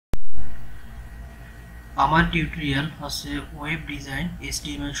আমার টিউটোরিয়াল হচ্ছে web design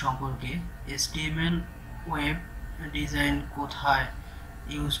HTML সম্পর্কে। HTML ওয়েব ডিজাইন কোথায়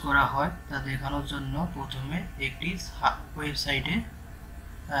ইউজ করা হয় তা দেখানোর জন্য প্রথমে একটি ওয়েবসাইটে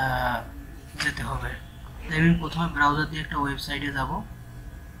যেতে হবে। আমি প্রথমে ব্রাউজার দিয়ে একটা ওয়েবসাইটে যাব।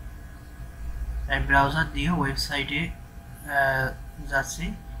 ব্রাউজার দিয়ে ওয়েবসাইটে যাচ্ছি।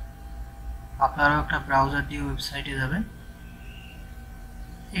 আপনারাও একটা ব্রাউজার দিয়ে ওয়েবসাইটে যাবেন।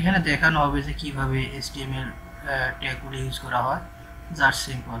 এখানে দেখানো হবে যে কিভাবে HTML ট্যাগগুলো ইউজ করা হয়, জাস্ট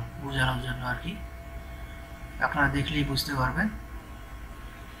সিম্পল বোঝানোর জন্য আর কি। আপনারা দেখলেই বুঝতে পারবেন।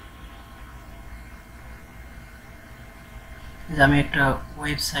 যে আমি একটা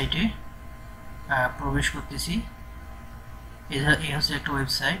ওয়েবসাইটে প্রবেশ করতেছি। এই হচ্ছে একটা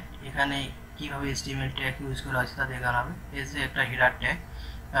ওয়েবসাইট। এখানে কিভাবে HTML ট্যাগ ইউজ করা হচ্ছে তা দেখানো হবে। এই যে একটা header tag,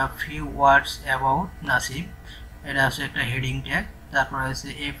 few words about নাসিব, এটা হচ্ছে একটা হেডিং ট্যাগ। তারপরে হচ্ছে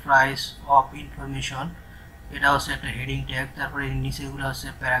এ প্রাইস অফ ইনফরমেশন, এটা হচ্ছে একটা হেডিং ট্যাগ। তারপরে নিচেগুলো হচ্ছে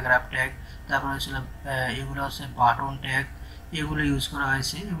প্যারাগ্রাফ ট্যাগ। তারপরে হচ্ছে এগুলো হচ্ছে বাটন ট্যাগ, এগুলো ইউজ করা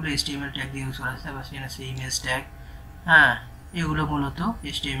হয়েছে। এগুলো HTML ট্যাগ দিয়ে ইউজ করা হয়েছে। তারপর সেখানে আছে ইমেজ ট্যাগ। হ্যাঁ, এগুলো মূলত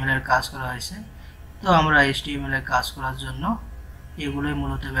HTML এর কাজ করা হয়েছে। তো আমরা HTML এর কাজ করার জন্য এগুলোই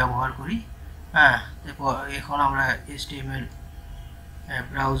মূলত ব্যবহার করি। হ্যাঁ, এখন আমরা HTML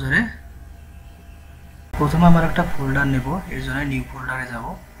ব্রাউজারে প্রথমে আমরা একটা ফোল্ডার নেব। এর জন্য নিউ ফোল্ডারে যাব।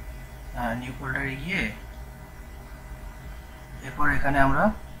 নিউ ফোল্ডারে গিয়ে এরপর এখানে আমরা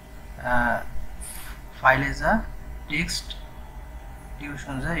ফাইলে যা টেক্সট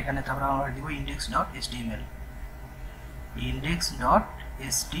টিউশন যা, এখানে তারপর আমরা দিব index.html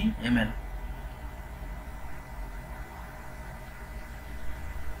index.html।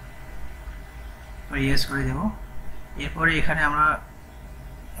 ইয়েস করে দেব। এরপরে এখানে আমরা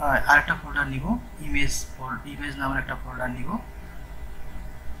আরেকটা ফোল্ডার নিব, ইমেজ নামের একটা ফোল্ডার নিব।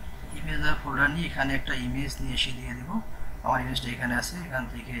 ইমেজ নামের ফোল্ডার নিয়ে এখানে একটা ইমেজ নিয়ে এসে দিয়ে দেব। আমার ইমেজটা এখানে আছে, এখান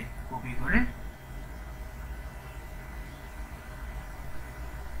থেকে কপি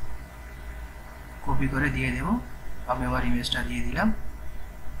করে দিয়ে দেব। আমি আমার ইমেজটা দিয়ে দিলাম।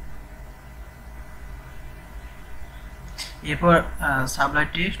 এরপর সাবলাইট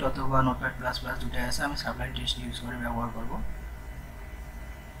টেক্সট অথবা নোটপ্যাড প্লাস প্লাস দুটাই আছে, আমি সাবলাইট টেক্সট ইউজ করে ব্যবহার করব।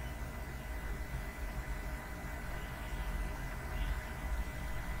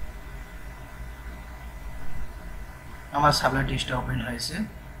 আমার সাবলাইট টেক্সটটা ওপেন হয়েছে।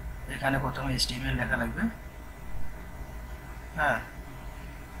 এখানে প্রথমে HTML লেখা লাগবে। হ্যাঁ,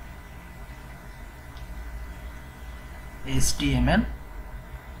 HTML।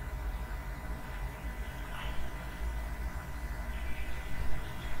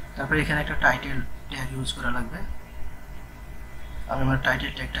 তারপরে এখানে একটা টাইটেল ট্যাগ ইউজ করা লাগবে। আমি আমার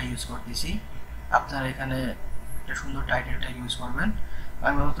টাইটেল ট্যাগটা ইউজ করতেছি। আপনারা এখানে একটা সুন্দর টাইটেল ট্যাগ ইউজ করবেন।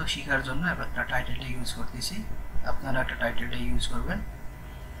 আমি মূলত শেখার জন্য একটা টাইটেল ট্যাগ ইউজ করতেছি। আপনারা একটা টাইটেল ট্যাগ ইউজ করবেন।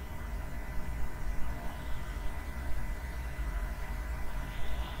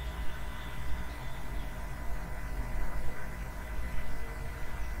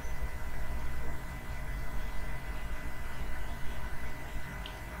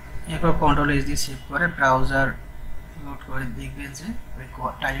 এরপর Ctrl+S দিয়ে সেভ করে ব্রাউজার লোড করে দেখবেন যে ওই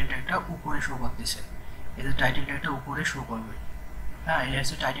টাইটেল ট্যাগটা উপরে শো করতেছে। এই যে টাইটেল ট্যাগটা উপরে শো করবে। হ্যাঁ, এটা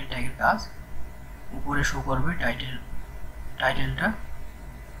হচ্ছে টাইটেল ট্যাগের কাজ, উপরে শো করবে টাইটেলটা।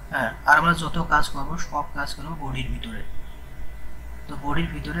 হ্যাঁ, আর আমরা যত কাজ করব সব কাজ করব বডির ভিতরে। তো বডির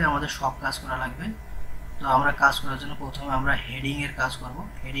ভিতরে আমাদের সব কাজ করা লাগবে। তো আমরা কাজ করার জন্য প্রথমে আমরা হেডিং এর কাজ করব।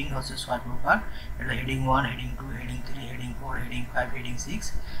 হেডিং হচ্ছে 6 প্রকার। এটা heading 1, heading 2, heading 3, heading 4, heading 5, heading 6।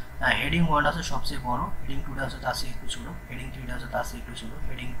 Heading 1 আছে সবচেয়ে বড়, হেডিং 2টা আছে তার চেয়ে একটু ছোট, হেডিং 3টা আছে তার চেয়ে একটু ছোট,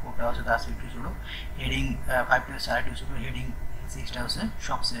 হেডিং 4টা আছে তার চেয়ে একটু ছোট, হেডিং 5টা আছে আরেকটু ছোট, হেডিং 6টা আছে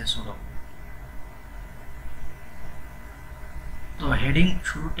সবচেয়ে ছোট। তো হেডিং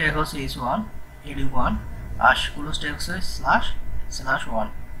শুরু ট্যাগ হচ্ছে h1, হেডিং 1, আর ক্লোজ ট্যাগ হচ্ছে /1,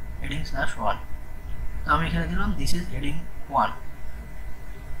 হেডিং /1। তো আমি এখানে দিলাম this is heading 1,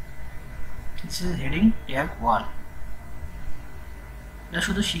 this is heading tag 1। এটা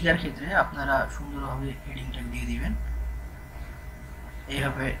শুধু শিখার ক্ষেত্রে আপনারা সুন্দরভাবে হেডিং ট্যাগ দিয়ে দিবেন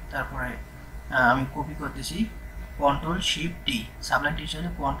এইভাবে। তারপরে আমি কপি করতেছি, Ctrl+Shift+D, সাবলাইন টেক্সট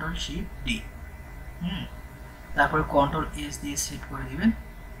হলে Ctrl+Shift+D। তারপরে Ctrl+S দিয়ে সেভ করে দিবেন।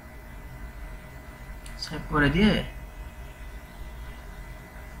 সেভ করে দিয়ে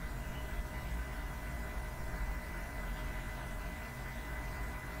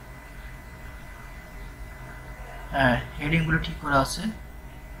হেডিংগুলো ঠিক করা আছে।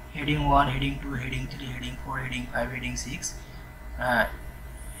 Heading 1, heading 2, heading 3, heading 4, heading 5, heading 6।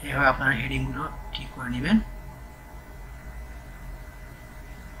 এভাবে আপনারা হেডিংগুলো ঠিক করে নেবেন।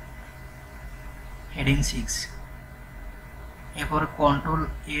 হেডিং 6 এরপর কন্ট্রোল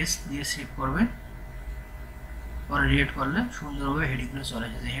এস দিয়ে সেভ করবেন পরে রিড করলে সুন্দরভাবে হেডিংগুলো চলে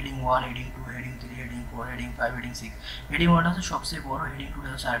আসে heading 1 heading 2 heading 3 heading 4 heading 5 heading 6 heading 1 হচ্ছে সবচেয়ে বড় হেডিং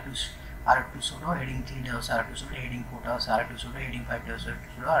 2 হচ্ছে আরেকটু ছোট হেডিং 3 টা হচ্ছে আরেকটু ছোট হেডিং 4 টা হচ্ছে আরেকটু ছোট হেডিং 5 টা হচ্ছে আরেকটু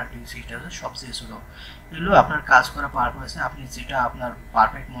ছোট আর হেডিং 6 টা হচ্ছে সবচেয়ে ছোট এগুলো আপনার কাজ করা পারপাসে আপনি যেটা আপনার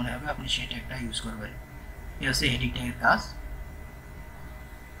পারফেক্ট মনে হবে আপনি সেটা একটা ইউজ করবেন এই হচ্ছে হেডিং ট্যাগের কাজ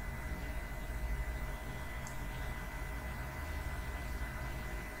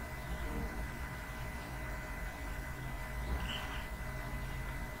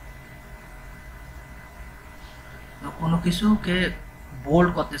কোনো কিছুকে বোল্ড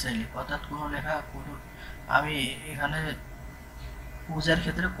করতে চাইলে অর্থাৎ কোনো লেখা কোনো আমি এখানে পূজার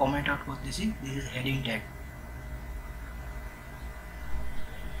ক্ষেত্রে কমেন্ট আউট করতেছি this is heading tag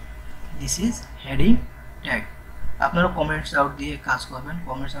this is heading tag আপনারা কমেন্টস আউট দিয়ে কাজ করবেন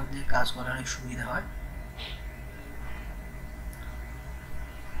কমেন্টস আউট দিয়ে কাজ করার অনেক সুবিধা হয়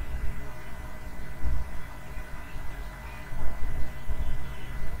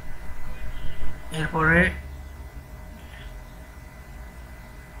এরপরে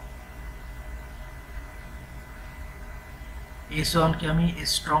S1 কে আমি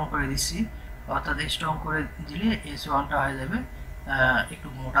স্ট্রং করে দিচ্ছি অর্থাৎ স্ট্রং করে দিলে S1 টা হয়ে যাবে একটু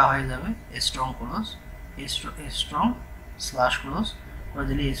মোটা হয়ে যাবে strong close strong slash close করে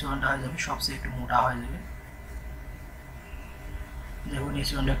দিলে S1 টা হয়ে যাবে সবচেয়ে একটু মোটা হয়ে যাবে দেখুন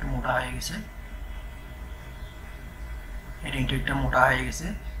S1 টা একটু মোটা হয়ে গেছে হেডিং ট্যাগটা মোটা হয়ে গেছে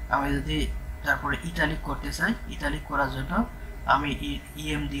আমি যদি তারপরে ইটালিক করতে চাই ইটালিক করার জন্য আমি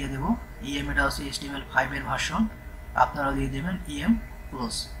EM দিয়ে দেব EM এটা হচ্ছে HTML5 এর ভার্সন আপনারা দিয়ে দেবেন EM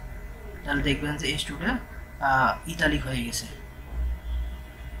ক্লোজ তাহলে দেখবেন যে স্টুডে ইটালিক হয়ে গেছে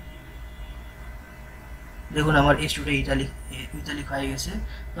দেখুন আমার স্টুডে ইটালিক হয়ে গেছে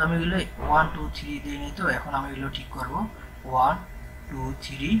তো আমি এগুলো 1 2 3 দিয়ে নিই তো এখন আমি এগুলো ঠিক করব 1 2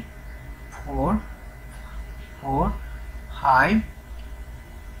 3 4 4 5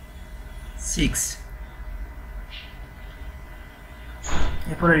 6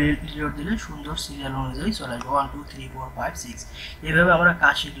 এরপরে রিলোড দিলে সুন্দর সিরিয়াল অনুযায়ী চলে আসবে 1 2 3 4 5 6 এইভাবে আমরা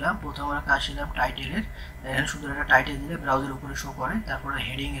কাজ শিখলাম প্রথমে আমরা কাজ শিখলাম টাইটেলের এখানে সুন্দর একটা টাইটেল দিলে ব্রাউজার উপরে শো করে তারপরে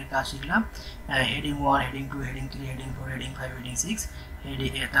হেডিং এর কাজ শিখলাম heading 1 heading 2 heading 3 heading 4 heading 5 heading 6 heading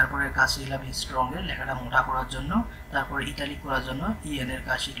তারপরে কাজ শিখলাম স্ট্রং এর লেখাটা মোটা করার জন্য তারপরে ইটালিক করার জন্য EN এর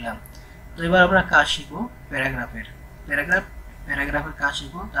কাজ শিখলাম তো এবার আমরা কাজ শিখব প্যারাগ্রাফের কাজ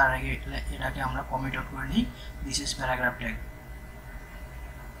শিখব তার আগে এটাকে আমরা কমেন্ট আউট করে নিই this is paragraph tag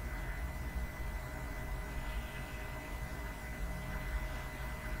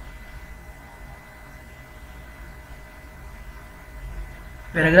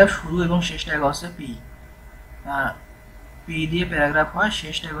paragraph শুরু এবং শেষ ট্যাগ হচ্ছে পি দিয়ে প্যারাগ্রাফ হয়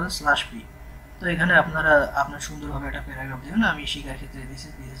শেষ ট্যাগ হচ্ছে /p তো এখানে আপনার সুন্দরভাবে একটা প্যারাগ্রাফ দেবেন আমি শিখার ক্ষেত্রে দিস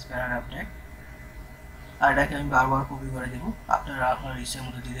ইজ প্যারাগ্রাফ ট্যাগ আর এটাকে আমি বারবার কপি করে দেব আপনারা আপনার ইচ্ছার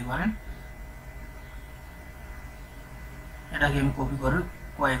মতো দিতে পারেন এটাকে আমি কপি করে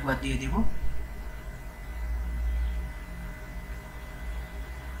কয়েকবার দিয়ে দেব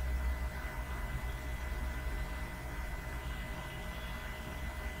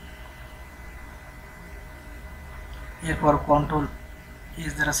এরপর কন্ট্রোল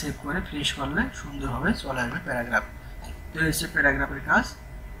এস দ্বারা সেভ করে ফ্রেশ করলে সুন্দরভাবে চলে আসবে প্যারাগ্রাফ তো হচ্ছে প্যারাগ্রাফের কাজ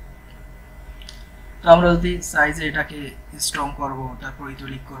তো আমরা যদি সাইজে এটাকে স্ট্রং করব তারপর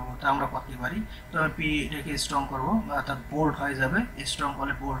ইটালিক করব তা আমরা করতে পারি তো আমি পি এটাকে স্ট্রং করব অর্থাৎ বোল্ড হয়ে যাবে স্ট্রং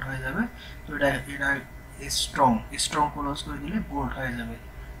করলে বোল্ড হয়ে যাবে তো এটা স্ট্রং ক্লোজ করে দিলে বোল্ড হয়ে যাবে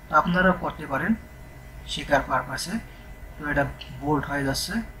তো আপনারা করতে পারেন শেখার পারপাসে তো এটা বোল্ড হয়ে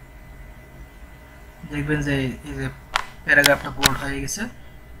যাচ্ছে দেখবেন যে এই যে প্যারাগ্রাফটা বোল্ড হয়ে গেছে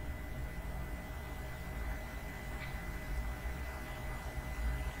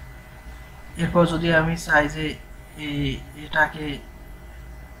এরপর যদি আমি সাইজে এটাকে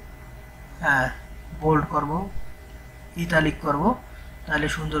বোল্ড করব ইটালিক করব তাহলে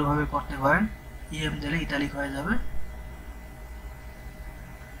সুন্দরভাবে করতে পারেন EM দিলে ইটালিক হয়ে যাবে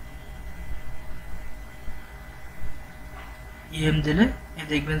EM দিলে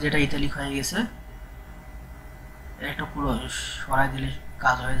দেখবেন যেটা ইটালিক হয়ে গেছে একটু পুরো সরাই দিলে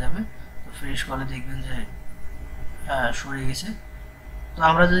কাজ হয়ে যাবে তো ফ্রেশ করলে দেখবেন যে সরে গেছে তো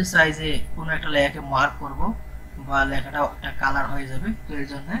আমরা যদি চাই যে কোনো একটা লেখাকে মার্ক করব বা লেখাটা একটা কালার হয়ে যাবে তো এর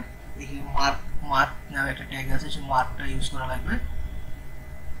জন্য এখানে মার্ক নামে একটা ট্যাগ আছে সেই মার্কটা ইউজ করা লাগবে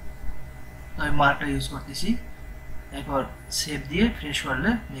তো আমি মার্কটা ইউজ করতেছি এরপর সেভ দিয়ে ফ্রেশ করলে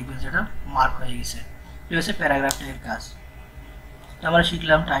দেখবেন যেটা মার্ক হয়ে গেছে তো হচ্ছে প্যারাগ্রাফ ট্যাগের কাজ তো আমরা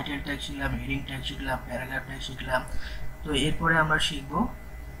শিখলাম টাইটেল ট্যাগ শিখলাম হেডিং ট্যাগ শিখলাম প্যারাগ্রাফ ট্যাগ শিখলাম তো এরপরে আমরা শিখব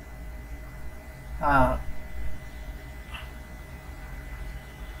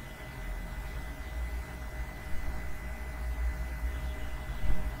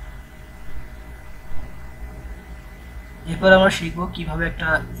এরপর আমরা শিখবো কিভাবে একটা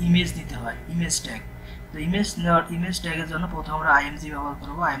ইমেজ দিতে হয়, ইমেজ ট্যাগ। তো ইমেজ ট্যাগের জন্য প্রথমে আমরা আইএমজি ব্যবহার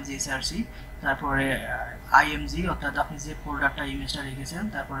করবো, আইএমজি এসআরসি, তারপরে আইএমজি অর্থাৎ আপনি যে ফোল্ডারটা ইমেজটা রেখেছেন,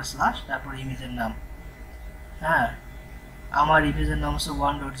 তারপরে স্ল্যাশ, তারপরে ইমেজের নাম। হ্যাঁ, আমার ইমেজের নাম হচ্ছে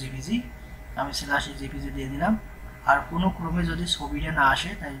 1.jpg, আমি স্ল্যাশ জেপিজি দিয়ে দিলাম। আর কোনো ক্রমে যদি ছবিটা না আসে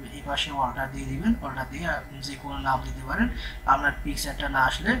তাই এই পাশে অল্টার দিয়ে দিবেন, অল্টার দিয়ে যে কোনো নাম দিতে পারেন। আপনার পিকচারটা না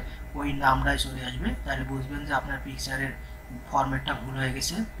আসলে ওই নামটাই চলে আসবে, তাহলে বুঝবেন যে আপনার পিকচারের ফরম্যাটটা ভুল হয়ে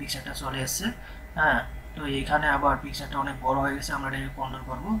গেছে, পিকচারটা চলে এসছে। হ্যাঁ, তো এখানে আবার পিকচারটা অনেক বড় হয়ে গেছে, আমরা এটাকে কন্ট্রোল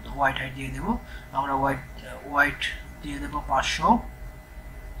করবো। তো হোয়াইট হাইট দিয়ে দেবো, আমরা হোয়াইট দিয়ে দেবো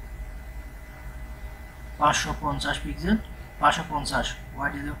 550 পিক্সেল, 550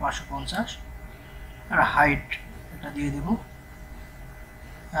 হোয়াইট দিয়ে দেবো 550। আর হাইট এটা দিয়ে দেবো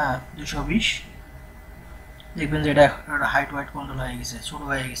 220। দেখবেন যে এটা হাইট হোয়াইট কন্ট্রোল হয়ে গেছে, ছোট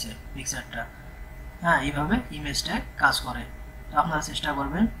হয়ে গেছে পিকচারটা। হ্যাঁ, এইভাবে ইমেজ ট্যাগ কাজ করে। তো আপনারা চেষ্টা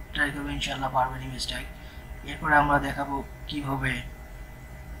করবেন, ট্রাই করবেন, ইনশাল্লাহ পারবেন ইমেজ ট্যাগ। এরপরে আমরা দেখাবো কিভাবে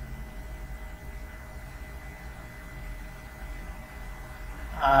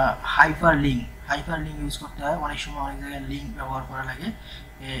হাইপার লিঙ্ক ইউজ করতে হয়। অনেক সময় অনেক জায়গায় লিঙ্ক ব্যবহার করা লাগে,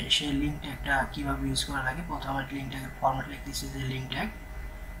 সেই লিঙ্ক ট্যাগটা কীভাবে ইউজ করা লাগে। প্রথমে লিঙ্ক ট্যাগের ফরম্যাট লিখতেছি যে link tag,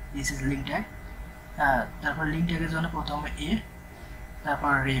 this is link tag. তারপর লিঙ্ক ট্যাগের জন্য প্রথমে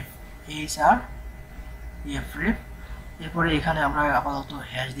তারপর রেফ, রেফ। এরপরে এখানে আমরা আপাতত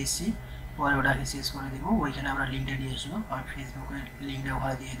হ্যাশ দিচ্ছি, পরে ওটাকে চেঞ্জ করে দিব। ওইখানে আমরা লিঙ্কটা দিয়ে আসবো, আমি ফেসবুকের লিঙ্কটা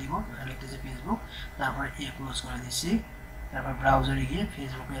ওখানে দিয়ে দিব, লিখতেছি ফেসবুক, তারপরে ক্লোজ করে দিচ্ছি। তারপর ব্রাউজারে গিয়ে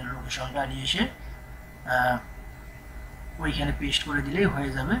ফেসবুকের লোকেশনটা নিয়ে এসে ওইখানে পেস্ট করে দিলেই হয়ে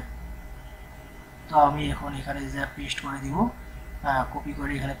যাবে। তো আমি এখন এখানে যা পেস্ট করে দিব, কপি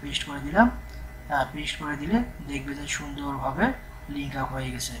করে এখানে পেস্ট করে দিলাম। পেস্ট করে দিলে দেখবে যে সুন্দরভাবে লিঙ্ক আপ হয়ে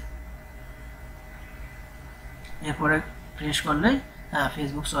গেছে। এরপরে প্রেস করলেই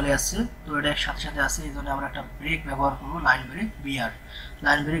ফেসবুক চলে আসছে। তো এটা সাথে সাথে আসছে, এই জন্য আমরা একটা ব্রেক ব্যবহার করবো, লাইন ব্রেক,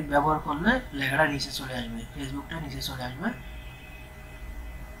 লাইন ব্রেক ব্যবহার করলে লেখাটা নিচে চলে আসবে, ফেসবুকটা নিচে চলে আসবে।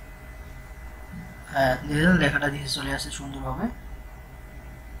 দেখুন লেখাটা নিচে চলে আসছে সুন্দরভাবে।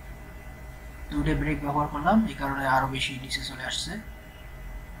 দুটো ব্রেক ব্যবহার করলাম, এই কারণে আরো বেশি নিচে চলে আসছে।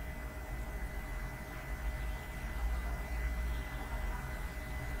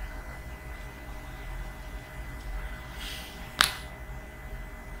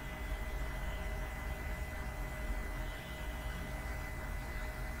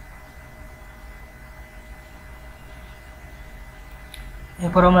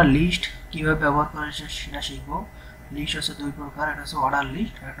 এরপর আমরা লিস্ট কিভাবে ব্যবহার করে সেটা শিখবো। লিস্ট হচ্ছে দুই প্রকার, একটা হচ্ছে অর্ডার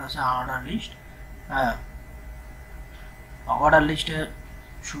লিস্ট, একটা হচ্ছে আনঅর্ডার লিস্ট। অর্ডার লিস্টে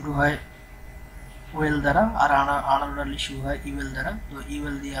শুরু হয় ওয়েল দ্বারা, আর আনঅর্ডার লিস্ট শুরু হয় ইউএল দ্বারা। তো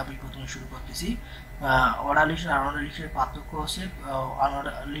ইউএল দিয়ে আমি প্রথমে শুরু করতেছি। অর্ডার লিস্ট আর আনঅর্ডার লিস্টের পার্থক্য হচ্ছে,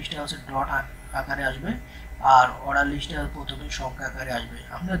 আনঅর্ডার লিস্টে হচ্ছে ডট আকারে আসবে, আর অর্ডার লিস্টে প্রথমে সংখ্যা আকারে আসবে।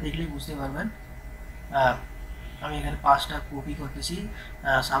 আপনারা দেখলেই বুঝতে পারবেন। আমি এখানে 5টা কপি করতেছি,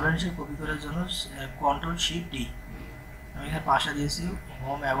 সাবলাইন কপি করার জন্য Ctrl+Shift+D। আমি এখানে 5টা দিয়েছি,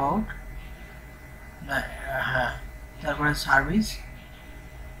 হোম, অ্যাবাউট, হ্যাঁ, তারপরে সার্ভিস,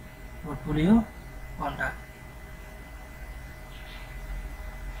 পোর্টফোলিও, কন্ট্যাক্ট,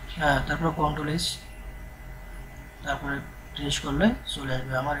 তারপরে Ctrl+S, তারপরে ট্রেস করলে চলে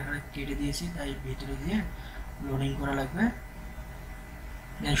আসবে। আমার এখানে কেটে দিয়েছি, তাই ভিতরে দিয়ে লোডিং করা লাগবে।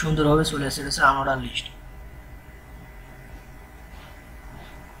 সুন্দরভাবে চলে আসছে, এটা হচ্ছে আনঅর্ডার লিস্ট।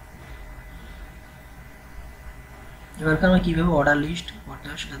 এবার আমরা কিভাবে অর্ডার লিস্ট করতে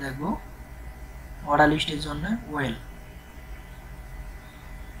হয় সেটা দেখবো। অর্ডার লিস্টের জন্য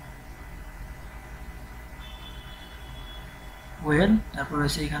ওয়েল, তারপর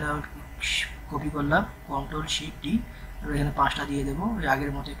হচ্ছে এখানে কপি করলাম, Ctrl+Shift+D, তারপর এখানে 5টা দিয়ে দেবো, ওই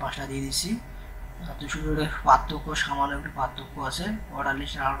আগের মতোই 5টা দিয়ে দিচ্ছি। তো শুধু পার্থক্য, সামান্য একটু পার্থক্য আছে অর্ডার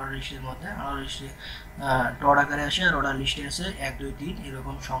লিস্ট আর অর্ডার লিস্টের মধ্যে। অর্ডার লিস্টে ডট আকারে আসে, আর অর্ডার লিস্টে আছে 1 2 3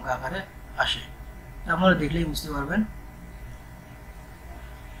 এরকম সংখ্যা আকারে আসে। আপনারা দেখলেই বুঝতে পারবেন।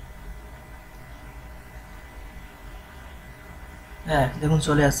 হ্যাঁ, দেখুন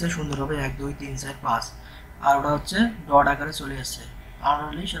চলে আসছে সুন্দরভাবে 1 2 3 4 5, আর ওটা হচ্ছে ডট আকারে চলে আসছে।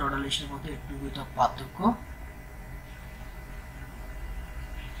 অর্ডার লিস্ট আর অর্ডার লিস্টের মধ্যে একটু পার্থক্য।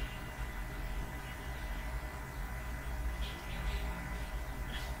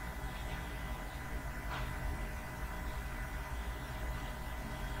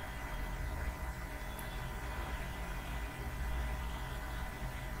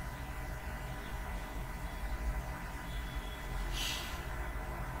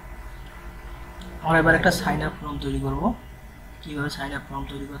 আমরা এবার একটা সাইন আপ ফর্ম তৈরি করব। কীভাবে সাইন আপ ফর্ম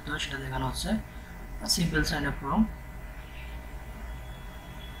তৈরি করতে হয় সেটা দেখানো হচ্ছে। Simple sign up form.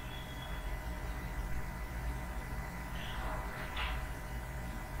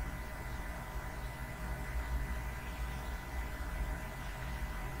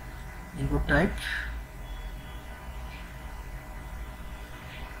 Input type,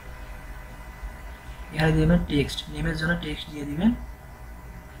 এখানে দিবেন টেক্সট, নেমের জন্য টেক্সট দিয়ে দিবেন।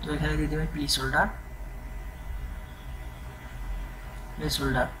 তো এখানে দিয়ে দিবেন place holder, place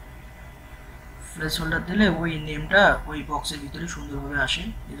holder. Place holder দিলে ওই নেমটা ওই বক্সের ভিতরে সুন্দরভাবে আসে,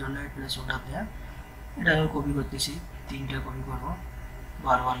 এই জন্য প্লেস হোল্ডার দেওয়া। এটা আমি কপি করতেছি, 3টে কপি করব,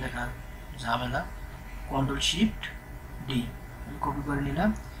 বারবার লেখা ঝামেলা। কন্ট্রোল শিফট ডি আমি কপি করে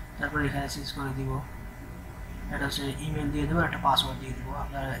নিলাম। তারপর এখানে চেঞ্জ করে দিব, এটা হচ্ছে ইমেল দিয়ে দেবো, একটা পাসওয়ার্ড দিয়ে দেবো।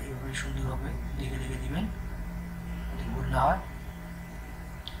 আপনারা এইভাবে সুন্দরভাবে দেখে দেখে দিবেন, ভুল না হয়।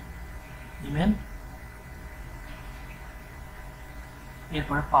 ইমেল,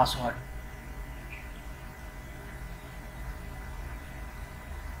 এরপরে পাসওয়ার্ড।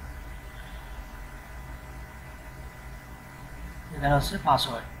 এখানে হচ্ছে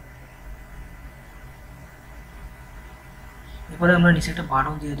পাসওয়ার্ড। এরপরে আমরা নিচে একটা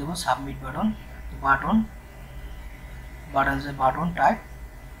বাটন দিয়ে দেবো, submit button. Button button type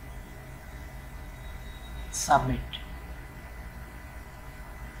submit,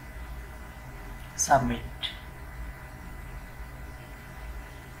 submit,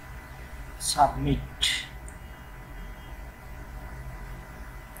 submit.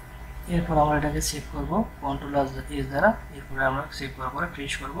 এরপর আমরা এটাকে সেভ করব কন্ট্রোল এস দ্বারা। এরপরে আমরা সেভ করার পরে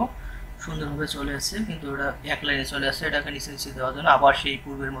ফ্রেশ করব, সুন্দরভাবে চলে আসছে, কিন্তু ওটা এক লাইনে চলে আসছে। এটাকে নিচে নিচে দেওয়ার জন্য আবার সেই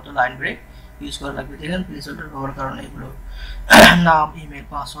পূর্বের মতো লাইন ব্রেক ইউজ করা লাগবে। দেখেন প্লেস হোল্ডার ব্যবহার কারণে এগুলো নাম, ইমেল,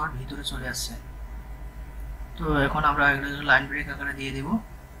 পাসওয়ার্ড ভিতরে চলে আসছে। তো এখন আমরা লাইন ব্রেক আকারে দিয়ে দেব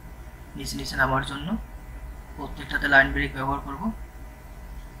নিচে নিচে নামার জন্য। প্রত্যেকটাতে লাইন ব্রেক ব্যবহার করব।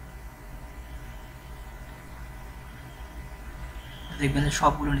 দেখবেন যে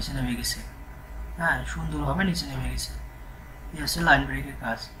সবগুলো নিচে নেমে গেছে। হ্যাঁ, সুন্দরভাবে নিচে নেমে গেছে। এই হচ্ছে লাইন ব্রেকের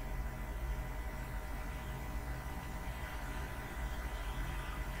কাজ।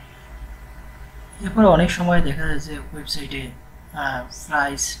 এরপরে অনেক সময় দেখা যায় যে ওয়েবসাইটে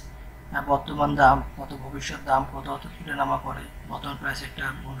প্রাইস, বর্তমান দাম কত, ভবিষ্যৎ দাম কত, অত তুলনামা করে। বর্তমান প্রাইস একটা,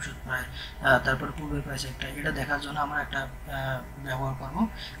 ভবিষ্যৎ প্রাইস, তারপরে পূর্বের প্রাইস একটা। এটা দেখার জন্য আমরা একটা ব্যবহার করব।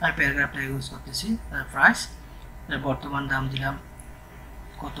 আমি প্যারাগ্রাফটা ইউজ করতেছি। প্রাইস, বর্তমান দাম দিলাম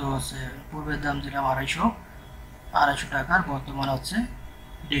কত, হচ্ছে পূর্বের দাম দিলাম 250 টাকা, আর বর্তমান হচ্ছে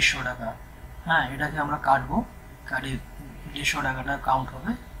 150 টাকা। হ্যাঁ, এটাকে আমরা কাটবো, কাটে 150 টাকাটা কাউন্ট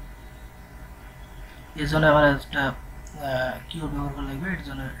হবে। এর জন্য আমার একটা কিওয়ার্ড ব্যবহার করা লাগবে। এর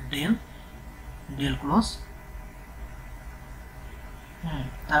জন্য ডেল ক্লোজ,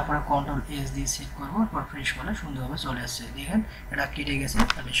 তারপরে কন্ট্রোল এস দিয়ে সেভ করবো। এরপর ফ্রেশ করলে সুন্দরভাবে চলে আসছে। দেখেন এটা কেটে গেছে,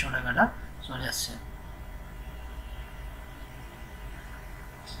 150 টাকাটা চলে আসছে।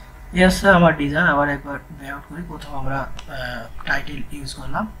 এই হচ্ছে আমার ডিজাইন। আবার একবার লেআউট করি। প্রথম আমরা টাইটেল ইউজ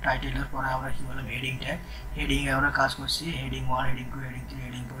করলাম, টাইটেলের পরে আমরা কি বললাম হেডিং ট্যাগ। হেডিং এ আমরা কাজ করছি heading 1, heading 2, heading 3,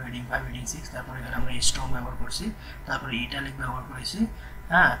 heading 4, heading 5, heading 6। তারপরে এখানে আমরা স্ট্রং ব্যবহার করছি, তারপরে ইটালিক ব্যবহার করেছি।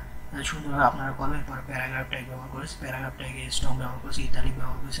 হ্যাঁ, সুন্দরভাবে আপনারা করবেন। পরে প্যারাগ্রাফ ট্যাগ ব্যবহার করেছি, প্যারাগ্রাফ ট্যাগে স্ট্রং ব্যবহার করেছি, ইটালিক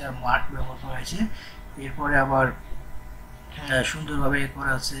ব্যবহার করেছি, আর মার্ক ব্যবহার করা হয়েছে। এরপরে আবার সুন্দরভাবে এরপরে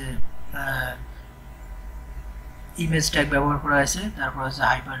আছে ইমেজ ট্যাগ ব্যবহার করা হয়েছে, তারপর আছে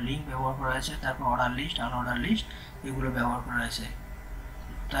হাইপার লিঙ্ক ব্যবহার করা হয়েছে, তারপর অর্ডার লিস্ট, আনঅর্ডার লিস্ট এগুলো ব্যবহার করা হয়েছে।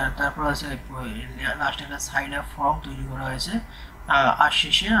 তারপর আছে লাস্টে একটা সাইন আপ ফর্ম তৈরি করা হয়েছে। আর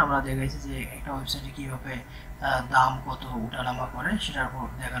শেষে আমরা দেখেছি যে একটা ওয়েবসাইটে কীভাবে দাম কত ওঠানামা করে সেটার উপর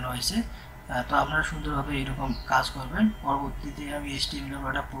দেখানো হয়েছে। তো আপনারা সুন্দরভাবে এরকম কাজ করবেন। পরবর্তীতে আমি HTML এর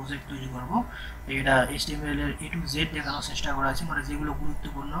একটা প্রজেক্ট তৈরি করব। এটা HTML এর A to Z দেখানোর চেষ্টা করা আছে, মানে যেগুলো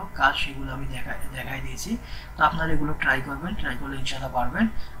গুরুত্বপূর্ণ কাজ সেগুলো আমি দেখাই দিয়েছি। তো আপনারা এগুলো ট্রাই করবেন, ট্রাই করলে ইনশাআল্লাহ পারবেন।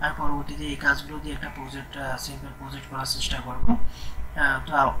 আর পরবর্তীতে এই কাজগুলো দিয়ে একটা প্রজেক্ট, সিম্পল প্রজেক্ট করার চেষ্টা করব।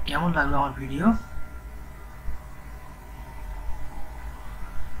 তো কেমন লাগলো আমার ভিডিও?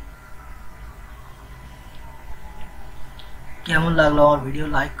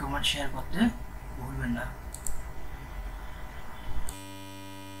 লাইক, কমেন্ট, শেয়ার করতে ভুলবেন না।